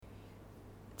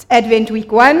Advent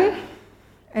week 1,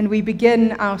 and we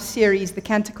begin our series, The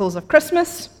Canticles of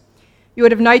Christmas. You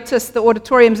would have noticed the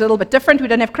auditorium's a little bit different. We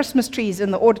don't have Christmas trees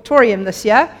in the auditorium this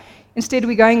year. Instead,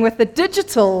 we're going with the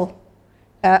digital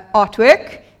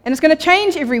artwork, and it's going to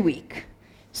change every week.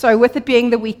 So with it being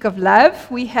the week of love,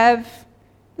 we have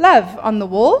love on the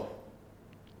wall.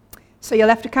 So you'll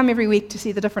have to come every week to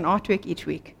see the different artwork each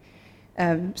week.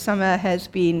 Summer has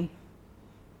been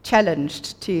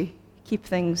challenged to keep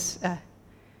things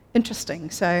interesting,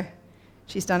 so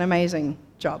she's done an amazing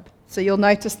job. So you'll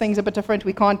notice things a bit different.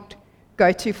 We can't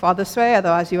go too far this way,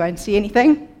 otherwise you won't see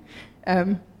anything.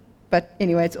 But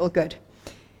anyway, it's all good.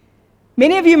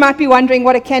 Many of you might be wondering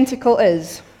what a canticle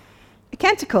is. A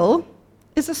canticle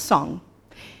is a song.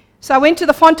 So I went to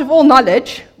the font of all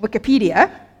knowledge,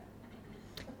 Wikipedia,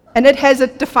 and it has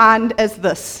it defined as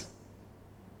this.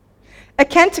 A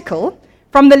canticle,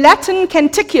 from the Latin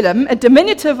canticulum, a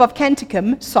diminutive of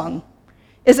canticum, song,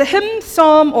 is a hymn,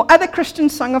 psalm, or other Christian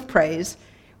song of praise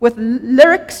with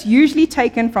lyrics usually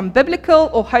taken from biblical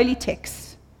or holy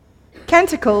texts.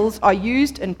 Canticles are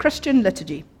used in Christian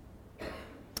liturgy.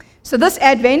 So this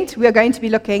Advent, we are going to be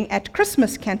looking at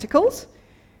Christmas canticles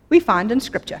we find in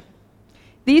Scripture.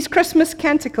 These Christmas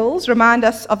canticles remind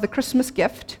us of the Christmas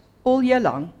gift all year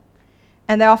long,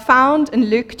 and they are found in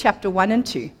Luke chapter 1 and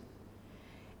 2.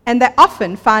 And they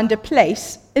often find a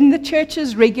place in the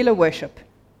church's regular worship.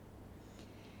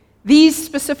 These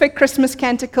specific Christmas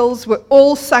canticles were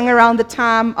all sung around the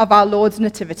time of our Lord's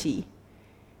nativity.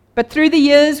 But through the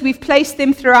years, we've placed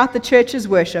them throughout the church's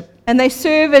worship, and they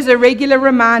serve as a regular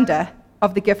reminder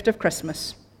of the gift of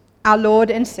Christmas, our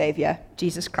Lord and Savior,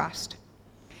 Jesus Christ.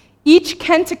 Each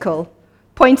canticle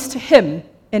points to Him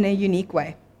in a unique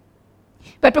way.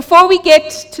 But before we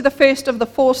get to the first of the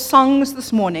 4 songs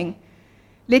this morning,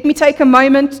 let me take a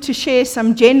moment to share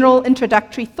some general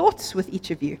introductory thoughts with each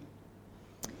of you.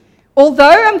 Although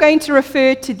I'm going to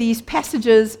refer to these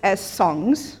passages as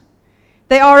songs,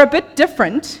 they are a bit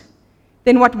different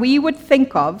than what we would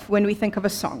think of when we think of a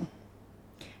song.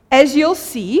 As you'll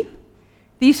see,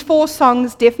 these 4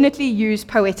 songs definitely use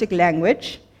poetic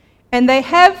language, and they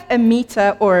have a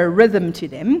meter or a rhythm to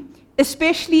them,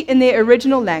 especially in their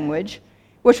original language,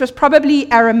 which was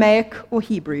probably Aramaic or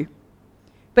Hebrew.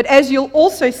 But as you'll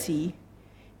also see,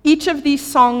 each of these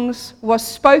songs was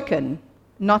spoken,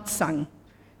 not sung,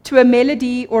 to a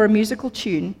melody or a musical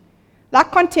tune,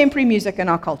 like contemporary music in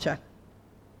our culture.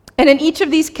 And in each of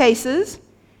these cases,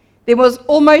 there was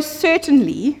almost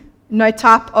certainly no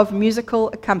type of musical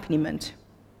accompaniment.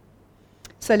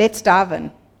 So let's dive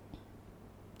in.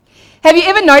 Have you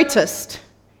ever noticed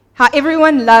how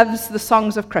everyone loves the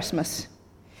songs of Christmas?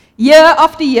 Year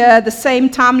after year, the same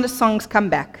timeless songs come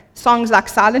back. Songs like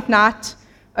Silent Night,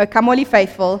 O Come All Ye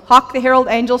Faithful, Hark the Herald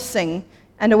Angels Sing,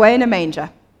 and Away in a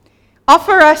Manger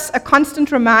offer us a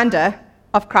constant reminder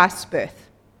of Christ's birth.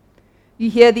 You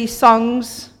hear these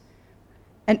songs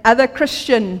and other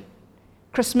Christian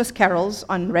Christmas carols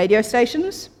on radio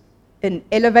stations, in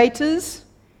elevators,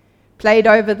 played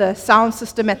over the sound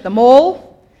system at the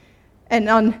mall, and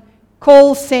on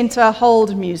call center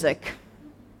hold music.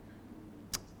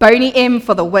 Boney M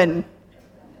for the win.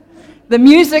 The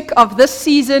music of this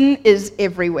season is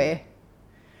everywhere.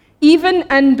 Even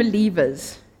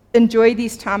unbelievers enjoy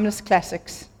these timeless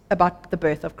classics about the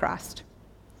birth of Christ.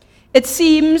 It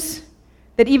seems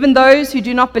that even those who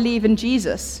do not believe in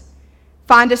Jesus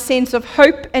find a sense of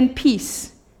hope and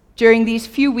peace during these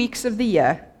few weeks of the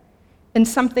year in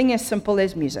something as simple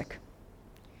as music.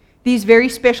 These very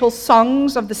special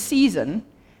songs of the season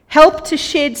help to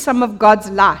shed some of God's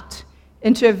light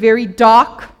into a very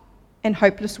dark and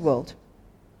hopeless world.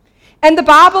 And the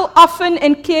Bible often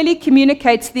and clearly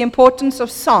communicates the importance of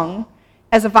song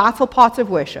as a vital part of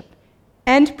worship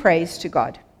and praise to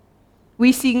God.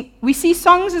 We see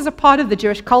songs as a part of the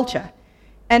Jewish culture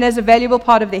and as a valuable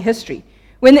part of their history.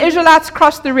 When the Israelites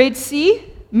crossed the Red Sea,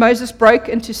 Moses broke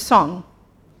into song.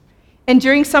 And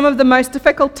during some of the most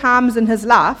difficult times in his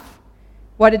life,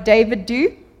 what did David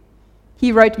do?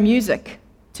 He wrote music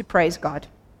to praise God.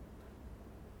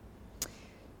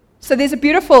 So there's a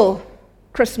beautiful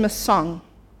Christmas song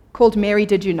called Mary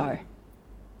Did You Know?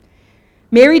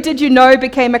 Mary Did You Know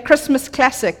became a Christmas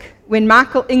classic when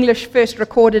Michael English first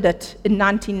recorded it in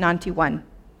 1991.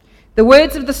 The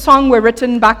words of the song were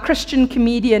written by Christian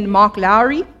comedian Mark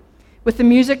Lowry, with the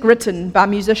music written by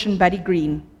musician Buddy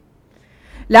Green.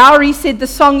 Lowry said the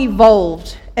song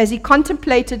evolved as he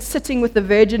contemplated sitting with the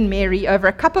Virgin Mary over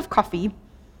a cup of coffee,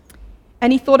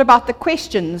 and he thought about the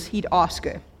questions he'd ask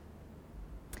her.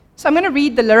 So I'm going to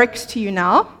read the lyrics to you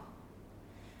now.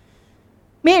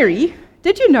 Mary,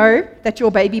 did you know that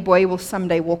your baby boy will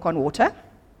someday walk on water?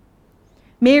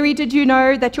 Mary, did you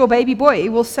know that your baby boy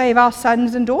will save our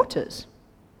sons and daughters?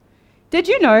 Did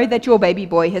you know that your baby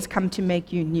boy has come to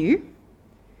make you new?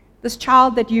 This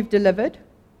child that you've delivered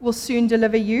will soon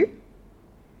deliver you.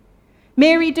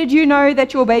 Mary, did you know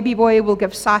that your baby boy will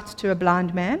give sight to a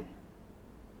blind man?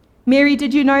 Mary,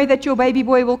 did you know that your baby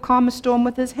boy will calm a storm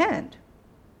with his hand?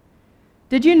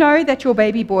 Did you know that your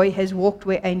baby boy has walked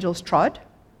where angels trod?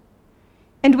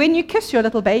 And when you kiss your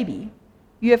little baby,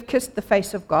 you have kissed the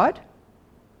face of God?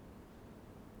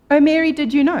 Oh, Mary,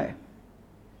 did you know?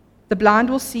 The blind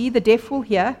will see, the deaf will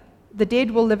hear, the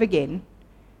dead will live again.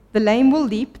 The lame will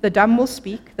leap, the dumb will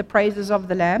speak, the praises of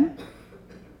the Lamb.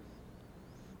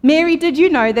 Mary, did you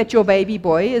know that your baby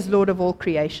boy is Lord of all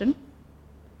creation?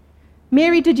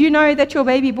 Mary, did you know that your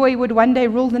baby boy would one day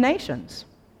rule the nations?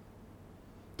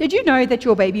 Did you know that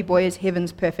your baby boy is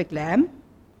heaven's perfect lamb?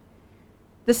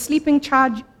 The sleeping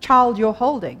child you're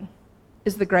holding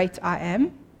is the great I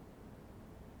am.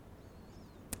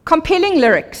 Compelling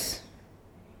lyrics,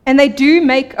 and they do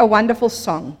make a wonderful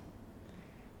song.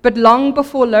 But long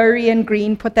before Lowry and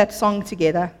Green put that song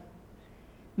together,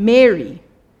 Mary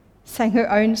sang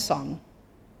her own song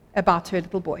about her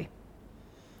little boy.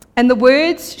 And the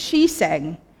words she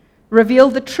sang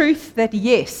revealed the truth that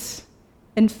yes,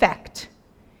 in fact,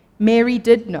 Mary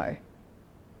did know.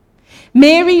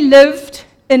 Mary lived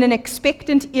in an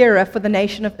expectant era for the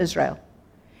nation of Israel.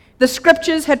 The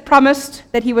scriptures had promised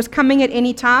that he was coming at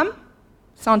any time.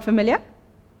 Sound familiar?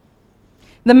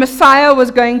 The Messiah was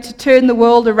going to turn the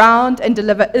world around and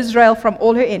deliver Israel from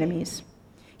all her enemies.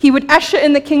 He would usher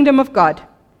in the kingdom of God.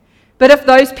 But if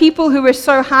those people who were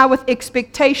so high with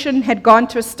expectation had gone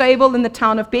to a stable in the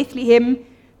town of Bethlehem,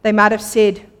 they might have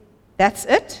said, that's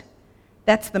it?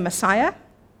 That's the Messiah?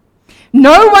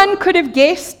 No one could have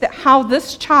guessed how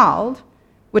this child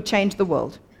would change the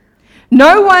world.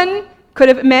 No one could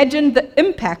have imagined the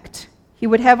impact he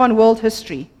would have on world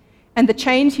history and the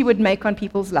change he would make on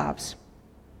people's lives.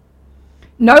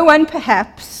 No one,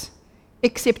 perhaps,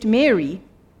 except Mary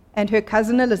and her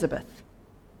cousin Elizabeth.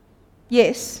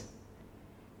 Yes,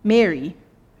 Mary,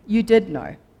 you did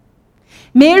know.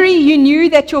 Mary, you knew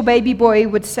that your baby boy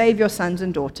would save your sons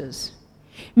and daughters.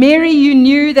 Mary, you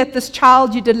knew that this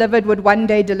child you delivered would one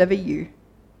day deliver you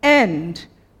and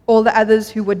all the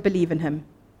others who would believe in him.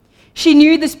 She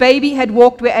knew this baby had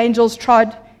walked where angels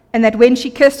trod, and that when she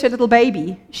kissed her little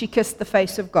baby, she kissed the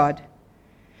face of God.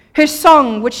 Her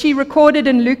song, which she recorded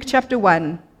in Luke chapter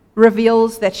 1,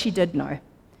 reveals that she did know.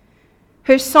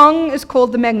 Her song is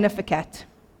called the Magnificat,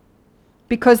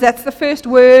 because that's the first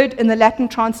word in the Latin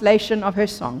translation of her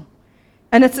song.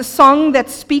 And it's a song that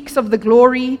speaks of the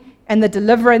glory and the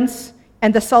deliverance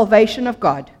and the salvation of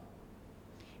God.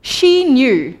 She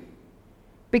knew,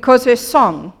 because her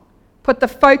song put the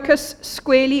focus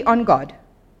squarely on God.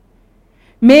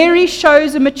 Mary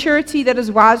shows a maturity that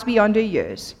is wise beyond her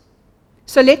years.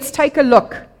 So let's take a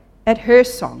look at her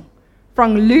song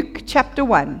from Luke chapter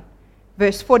 1,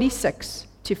 verse 46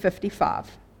 to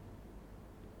 55.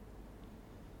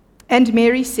 And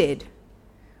Mary said,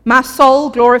 my soul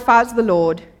glorifies the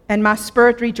Lord, and my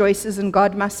spirit rejoices in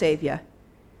God my Savior.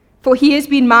 For he has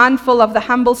been mindful of the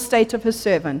humble state of his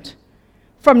servant.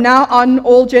 From now on,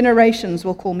 all generations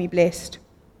will call me blessed.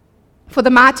 For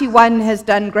the mighty one has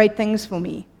done great things for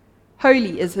me.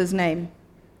 Holy is his name.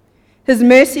 His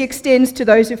mercy extends to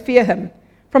those who fear him,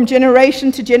 from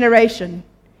generation to generation.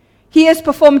 He has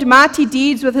performed mighty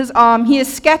deeds with his arm. He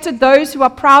has scattered those who are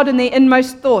proud in their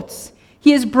inmost thoughts.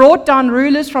 He has brought down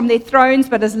rulers from their thrones,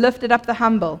 but has lifted up the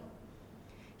humble.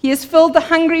 He has filled the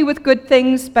hungry with good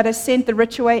things, but has sent the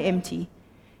rich away empty.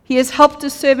 He has helped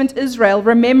his servant Israel,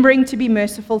 remembering to be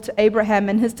merciful to Abraham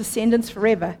and his descendants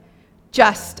forever,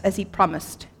 just as he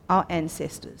promised our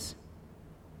ancestors.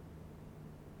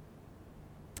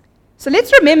 So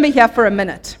let's remember here for a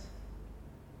minute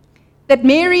that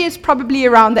Mary is probably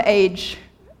around the age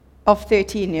of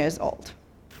 13 years old.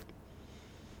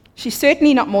 She's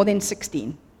certainly not more than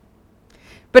 16.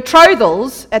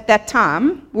 Betrothals at that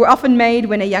time were often made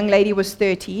when a young lady was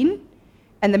 13,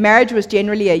 and the marriage was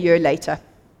generally a year later.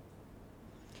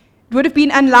 It would have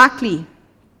been unlikely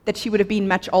that she would have been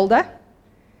much older.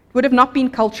 It would have not been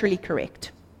culturally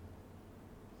correct.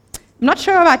 I'm not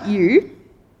sure about you,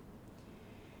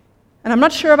 and I'm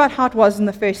not sure about how it was in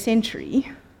the first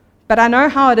century, but I know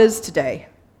how it is today.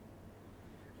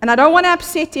 And I don't want to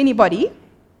upset anybody,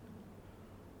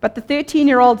 but the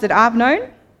 13-year-olds that I've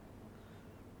known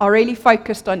are really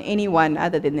focused on anyone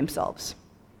other than themselves.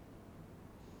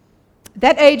 At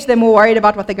that age, they're more worried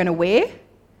about what they're going to wear,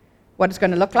 what it's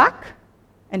going to look like,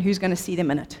 and who's going to see them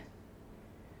in it.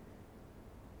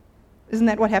 Isn't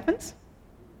that what happens?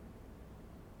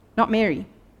 Not Mary.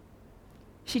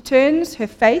 She turns her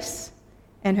face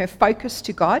and her focus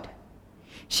to God.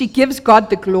 She gives God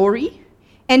the glory,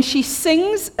 and she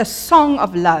sings a song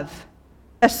of love,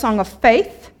 a song of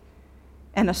faith,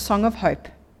 and a song of hope.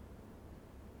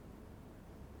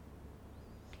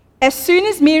 As soon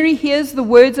as Mary hears the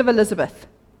words of Elizabeth,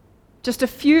 just a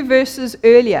few verses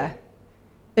earlier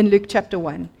in Luke chapter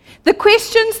 1, the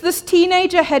questions this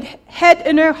teenager had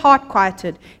in her heart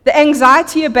quieted, the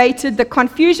anxiety abated, the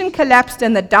confusion collapsed,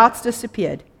 and the doubts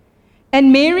disappeared.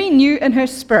 And Mary knew in her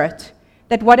spirit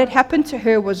that what had happened to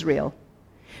her was real.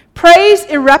 Praise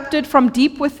erupted from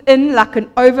deep within like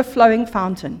an overflowing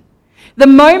fountain. The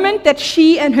moment that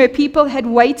she and her people had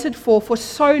waited for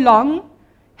so long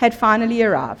had finally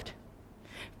arrived.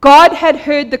 God had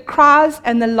heard the cries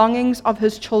and the longings of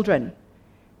his children,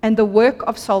 and the work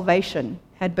of salvation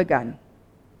had begun.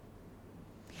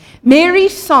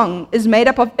 Mary's song is made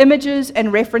up of images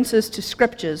and references to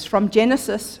scriptures from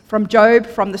Genesis, from Job,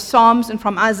 from the Psalms, and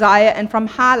from Isaiah, and from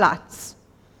highlights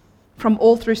from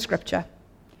all through Scripture.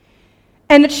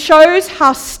 And it shows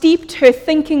how steeped her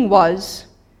thinking was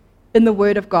in the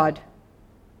Word of God.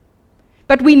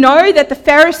 But we know that the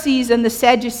Pharisees and the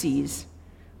Sadducees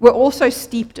were also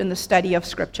steeped in the study of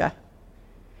Scripture.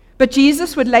 But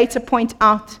Jesus would later point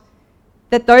out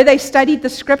that though they studied the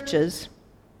Scriptures,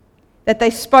 that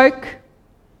they spoke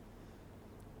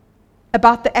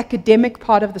about the academic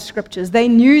part of the Scriptures. They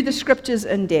knew the Scriptures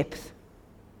in depth.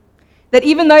 That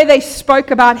even though they spoke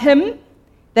about him,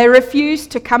 they refused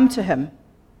to come to him.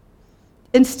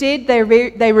 Instead,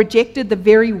 they rejected the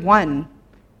very one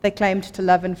they claimed to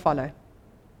love and follow.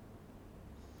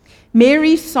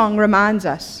 Mary's song reminds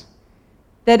us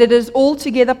that it is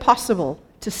altogether possible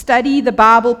to study the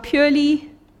Bible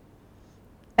purely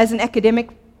as an academic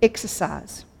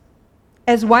exercise,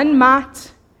 as one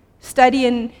might study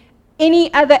in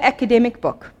any other academic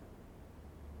book,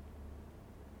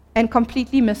 and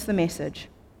completely miss the message.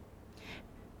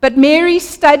 But Mary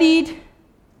studied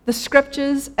the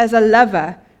Scriptures as a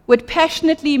lover would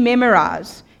passionately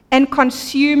memorize and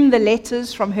consume the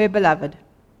letters from her beloved.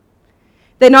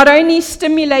 They not only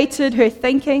stimulated her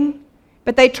thinking,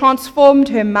 but they transformed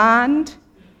her mind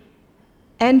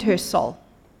and her soul.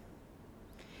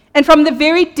 And from the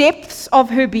very depths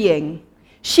of her being,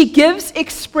 she gives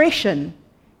expression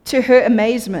to her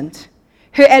amazement,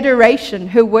 her adoration,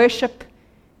 her worship,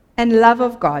 and love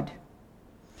of God.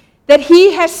 That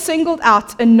he has singled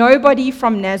out a nobody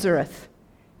from Nazareth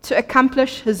to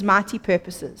accomplish his mighty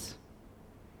purposes.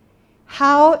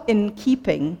 How in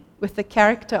keeping with the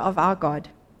character of our God.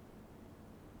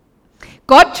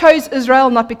 God chose Israel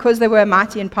not because they were a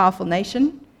mighty and powerful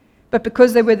nation, but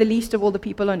because they were the least of all the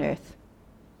people on earth.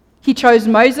 He chose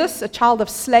Moses, a child of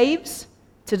slaves,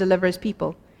 to deliver his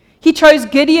people. He chose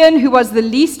Gideon, who was the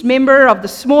least member of the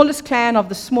smallest clan of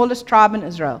the smallest tribe in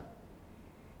Israel.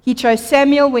 He chose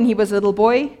Samuel when he was a little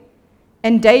boy,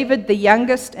 and David, the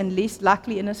youngest and least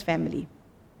likely in his family,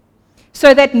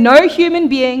 so that no human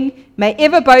being may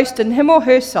ever boast in him or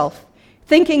herself,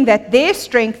 thinking that their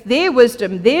strength, their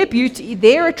wisdom, their beauty,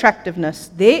 their attractiveness,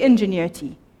 their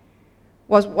ingenuity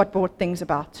was what brought things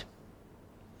about.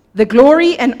 The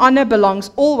glory and honor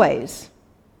belongs always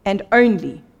and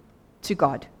only to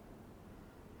God.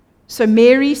 So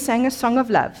Mary sang a song of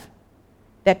love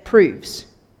that proves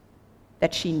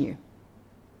that she knew.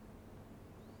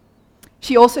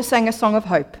 She also sang a song of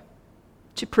hope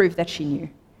to prove that she knew.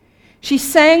 She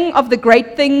sang of the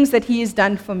great things that he has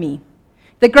done for me.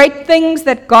 The great things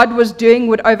that God was doing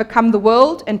would overcome the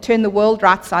world and turn the world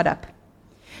right side up.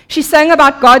 She sang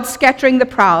about God scattering the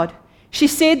proud. She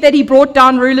said that he brought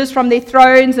down rulers from their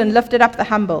thrones and lifted up the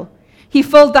humble. He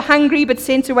filled the hungry but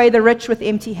sent away the rich with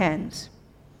empty hands.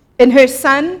 In her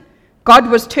Son, God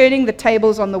was turning the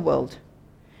tables on the world.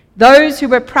 Those who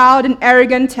were proud and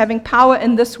arrogant, having power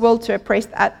in this world to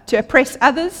oppress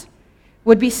others,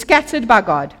 would be scattered by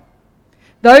God.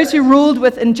 Those who ruled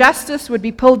with injustice would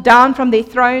be pulled down from their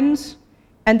thrones,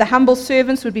 and the humble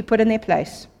servants would be put in their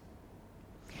place.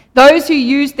 Those who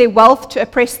used their wealth to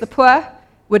oppress the poor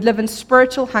would live in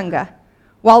spiritual hunger,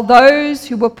 while those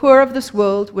who were poor of this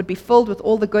world would be filled with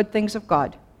all the good things of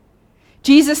God.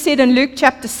 Jesus said in Luke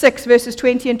chapter 6, verses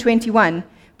 20 and 21,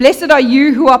 "Blessed are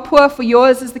you who are poor, for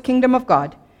yours is the kingdom of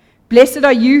God. Blessed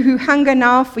are you who hunger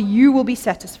now, for you will be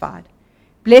satisfied.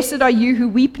 Blessed are you who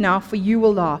weep now, for you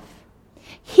will laugh."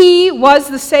 He was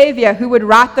the Savior who would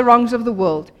right the wrongs of the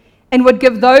world and would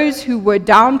give those who were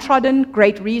downtrodden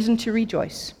great reason to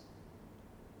rejoice.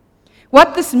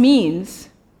 What this means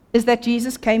is that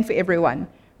Jesus came for everyone,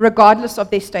 regardless of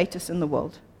their status in the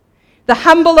world. The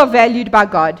humble are valued by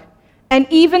God, and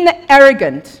even the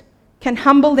arrogant can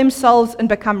humble themselves and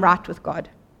become right with God.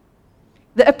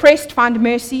 The oppressed find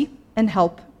mercy and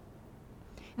help.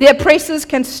 The oppressors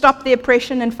can stop the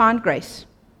oppression and find grace.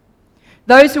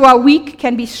 Those who are weak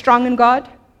can be strong in God,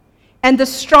 and the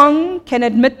strong can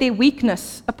admit their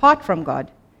weakness apart from God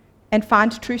and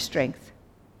find true strength.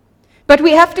 But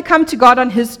we have to come to God on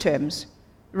His terms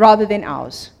rather than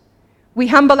ours. We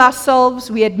humble ourselves,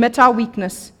 we admit our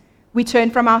weakness, we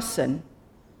turn from our sin,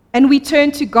 and we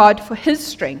turn to God for His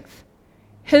strength,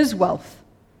 His wealth,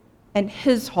 and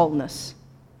His wholeness.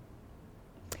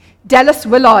 Dallas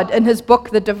Willard, in his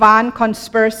book, The Divine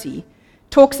Conspiracy,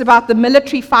 talks about the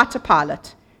military fighter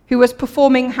pilot who was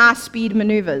performing high-speed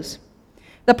maneuvers.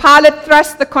 The pilot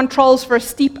thrust the controls for a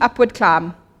steep upward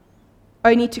climb,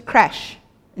 only to crash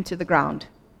into the ground.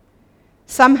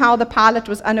 Somehow the pilot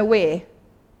was unaware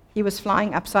he was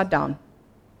flying upside down.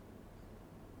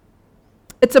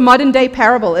 It's a modern-day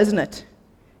parable, isn't it?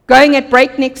 Going at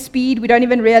breakneck speed, we don't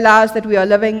even realize that we are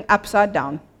living upside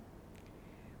down.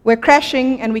 We're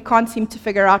crashing and we can't seem to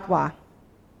figure out why.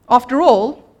 After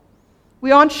all,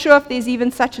 we aren't sure if there's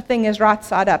even such a thing as right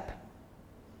side up.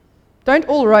 Don't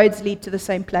all roads lead to the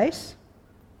same place?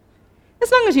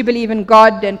 As long as you believe in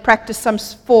God and practice some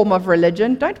form of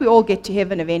religion, don't we all get to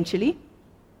heaven eventually?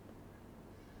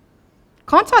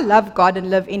 Can't I love God and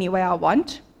live any way I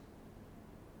want?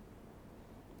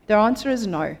 The answer is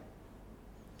no.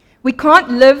 We can't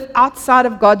live outside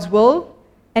of God's will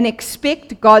and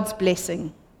expect God's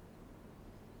blessing.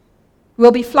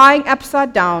 We'll be flying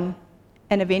upside down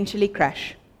and eventually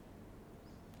crash.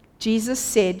 Jesus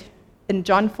said in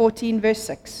John 14, verse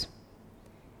 6,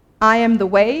 I am the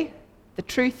way, the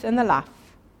truth, and the life.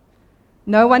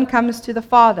 No one comes to the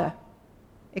Father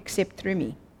except through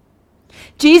me.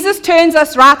 Jesus turns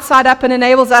us right side up and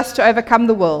enables us to overcome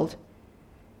the world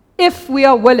if we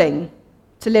are willing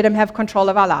to let Him have control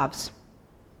of our lives.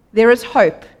 There is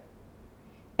hope.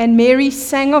 And Mary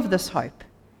sang of this hope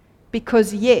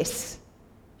because, yes,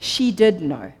 she did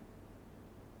know.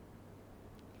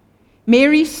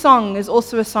 Mary's song is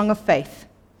also a song of faith.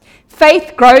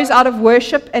 Faith grows out of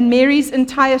worship, and Mary's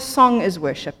entire song is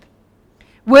worship.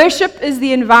 Worship is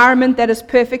the environment that is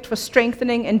perfect for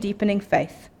strengthening and deepening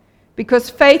faith, because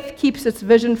faith keeps its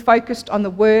vision focused on the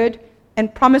word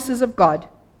and promises of God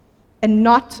and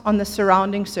not on the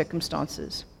surrounding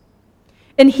circumstances.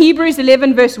 In Hebrews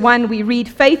 11, verse 1, we read,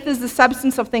 faith is the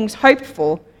substance of things hoped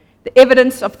for, the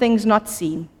evidence of things not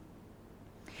seen.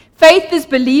 Faith is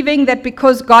believing that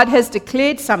because God has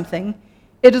declared something,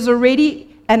 it is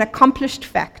already an accomplished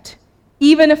fact,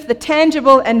 even if the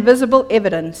tangible and visible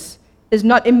evidence is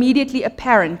not immediately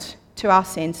apparent to our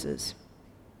senses.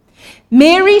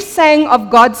 Mary sang of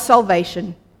God's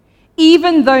salvation,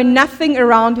 even though nothing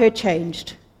around her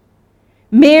changed.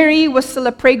 Mary was still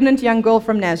a pregnant young girl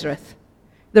from Nazareth.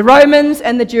 The Romans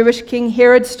and the Jewish king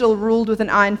Herod still ruled with an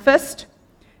iron fist.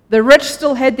 The rich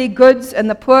still had their goods, and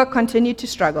the poor continued to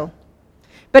struggle.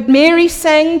 But Mary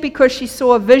sang because she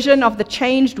saw a vision of the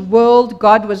changed world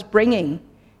God was bringing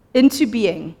into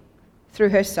being through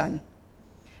her Son.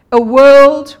 A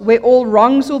world where all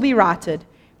wrongs will be righted,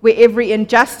 where every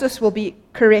injustice will be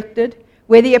corrected,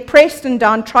 where the oppressed and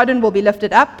downtrodden will be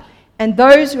lifted up, and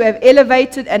those who have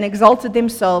elevated and exalted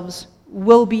themselves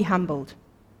will be humbled.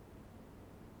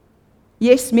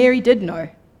 Yes, Mary did know.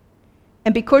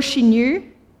 And because she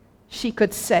knew, she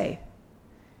could say,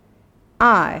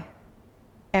 I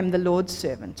am the Lord's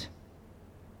servant.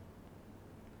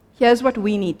 Here's what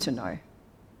we need to know.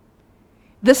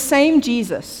 The same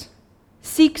Jesus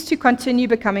seeks to continue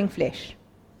becoming flesh,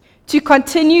 to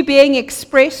continue being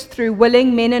expressed through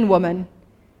willing men and women,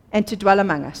 and to dwell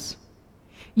among us.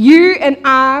 You and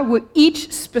I were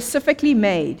each specifically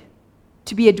made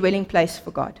to be a dwelling place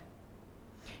for God.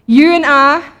 You and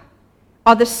I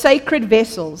are the sacred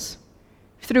vessels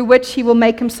through which He will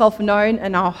make Himself known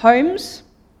in our homes,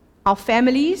 our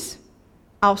families,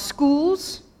 our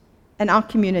schools, and our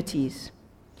communities.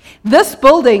 This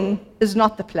building is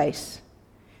not the place.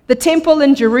 The temple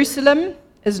in Jerusalem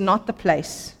is not the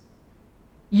place.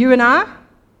 You and I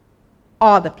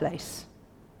are the place.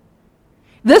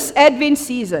 This Advent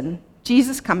season,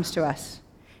 Jesus comes to us,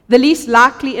 the least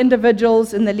likely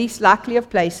individuals in the least likely of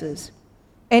places,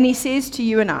 and He says to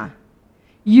you and I,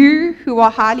 you who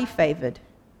are highly favored,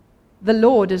 the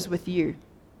Lord is with you.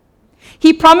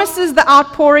 He promises the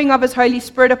outpouring of His Holy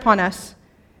Spirit upon us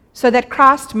so that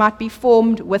Christ might be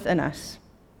formed within us.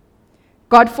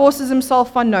 God forces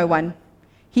Himself on no one.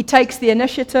 He takes the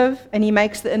initiative and He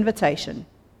makes the invitation.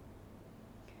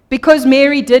 Because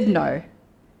Mary did know,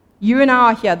 you and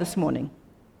I are here this morning,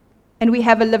 and we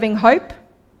have a living hope,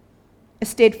 a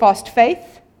steadfast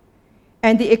faith,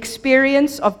 and the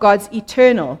experience of God's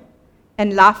eternal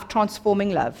and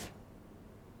life-transforming love.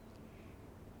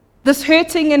 This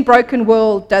hurting and broken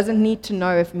world doesn't need to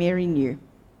know if Mary knew.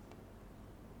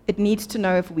 It needs to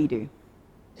know if we do.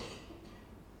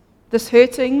 This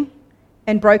hurting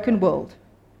and broken world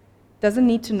doesn't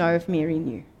need to know if Mary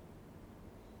knew.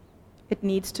 It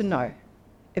needs to know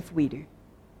if we do.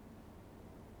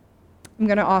 I'm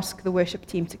going to ask the worship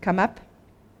team to come up.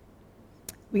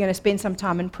 We're going to spend some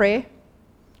time in prayer,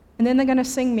 and then they're going to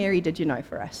sing Mary Did You Know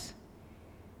for us.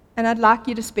 And I'd like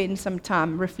you to spend some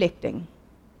time reflecting.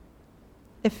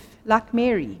 If, like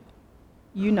Mary,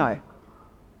 you know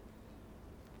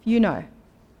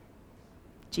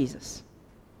Jesus.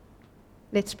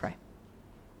 Let's pray.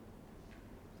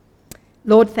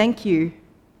 Lord, thank you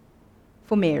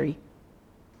for Mary.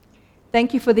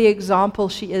 Thank you for the example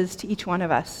she is to each one of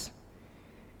us.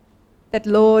 That,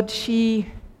 Lord, she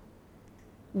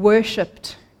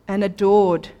worshipped and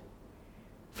adored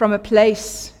from a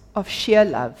place of sheer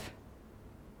love.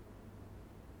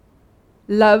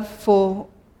 Love for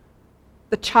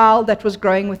the child that was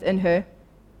growing within her.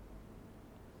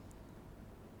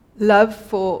 Love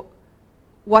for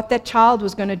what that child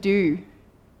was going to do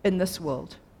in this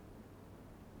world.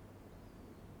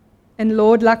 And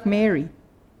Lord, like Mary,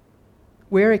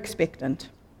 we're expectant.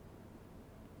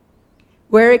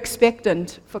 We're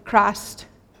expectant for Christ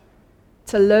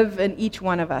to live in each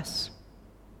one of us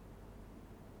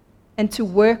and to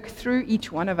work through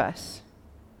each one of us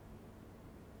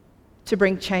to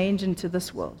bring change into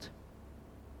this world.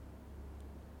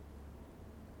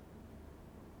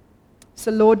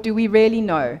 So, Lord, do we really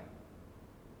know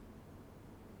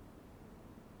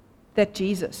that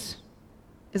Jesus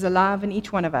is alive in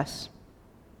each one of us?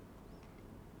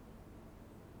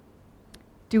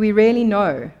 Do we really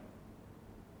know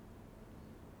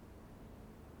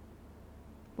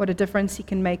what a difference he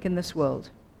can make in this world?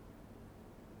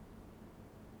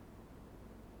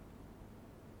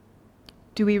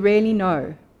 Do we really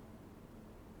know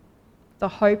the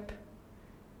hope,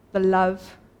 the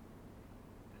love,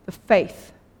 the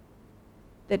faith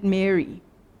that Mary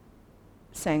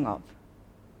sang of?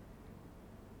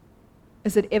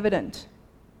 Is it evident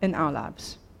in our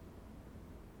lives?